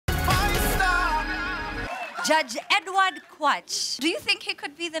Judge Edward Quach. Do you think he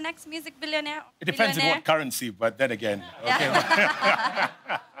could be the next music billionaire? It depends on what currency, but then again. Okay.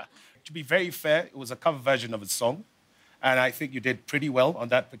 To be very fair, it was a cover version of a song, and I think you did pretty well on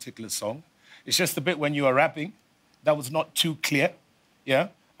that particular song. It's just the bit when you were rapping that was not too clear, yeah?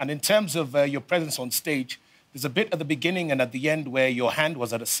 And in terms of your presence on stage, there's a bit at the beginning and at the end where your hand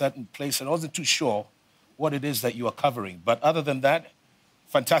was at a certain place, and I wasn't too sure what it is that you are covering. But other than that,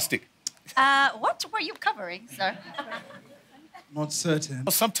 fantastic. What were you covering, sir? Not certain.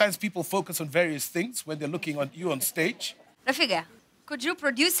 Sometimes people focus on various things when they're looking at you on stage. Rafiga, could you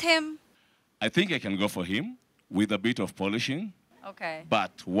produce him? I think I can go for him with a bit of polishing, Okay.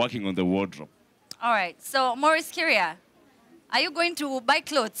 but working on the wardrobe. All right. So, Maurice Kyria, are you going to buy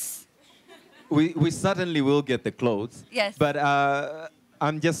clothes? We certainly will get the clothes. Yes. But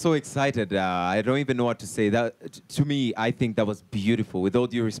I'm just so excited. I don't even know what to say. That, to me, I think that was beautiful. With all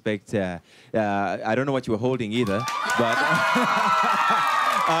due respect, I don't know what you were holding either, but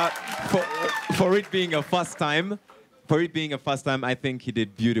for it being a first time, I think he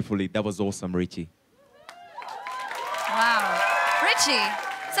did beautifully. That was awesome, Richie. Wow. Richie,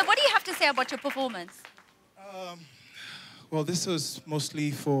 so what do you have to say about your performance? Well, this was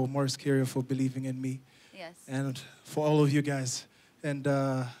mostly for Maurice Kyria for believing in me. Yes. And for all of you guys. And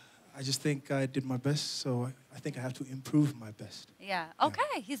I just think I did my best, so I think I have to improve my best. Yeah.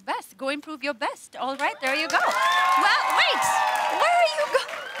 Okay, his best. Go improve your best. All right, there you go. Well, wait. Where are you going?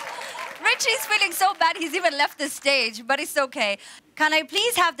 Richie's feeling so bad he's even left the stage, but it's okay. Can I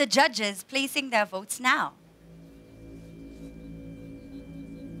please have the judges placing their votes now?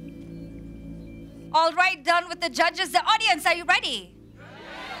 All right, done with the judges. The audience, are you ready?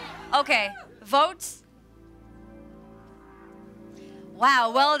 Okay, votes.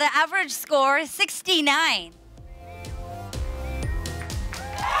 Wow, well, the average score is 69.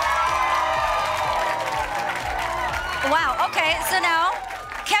 Wow, okay, so now,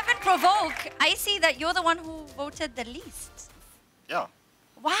 Kevin Provoke, I see that you're the one who voted the least. Yeah.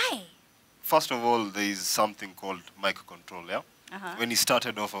 Why? First of all, there is something called mic control, yeah? Uh-huh. When he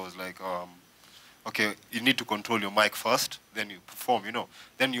started off, I was like, okay, you need to control your mic first, then you perform, you know.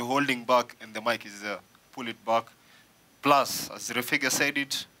 Then you're holding back and the mic is there. Pull it back. Plus, as Rafiga said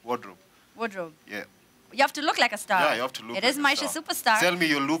it, wardrobe. Wardrobe. Yeah. You have to look like a star. Yeah, you have to look It like is a Maisha star. Superstar. Tell me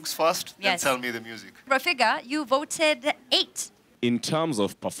your looks first, Yes. then tell me the music. Rafiga, you voted 8. In terms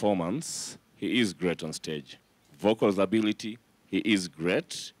of performance, he is great on stage. Vocals ability, he is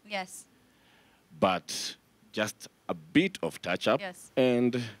great, Yes. but just a bit of touch-up Yes.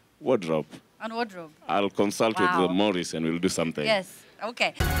 and wardrobe. On wardrobe. I'll consult Wow. with Maurice and we'll do something. Yes.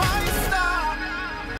 Okay.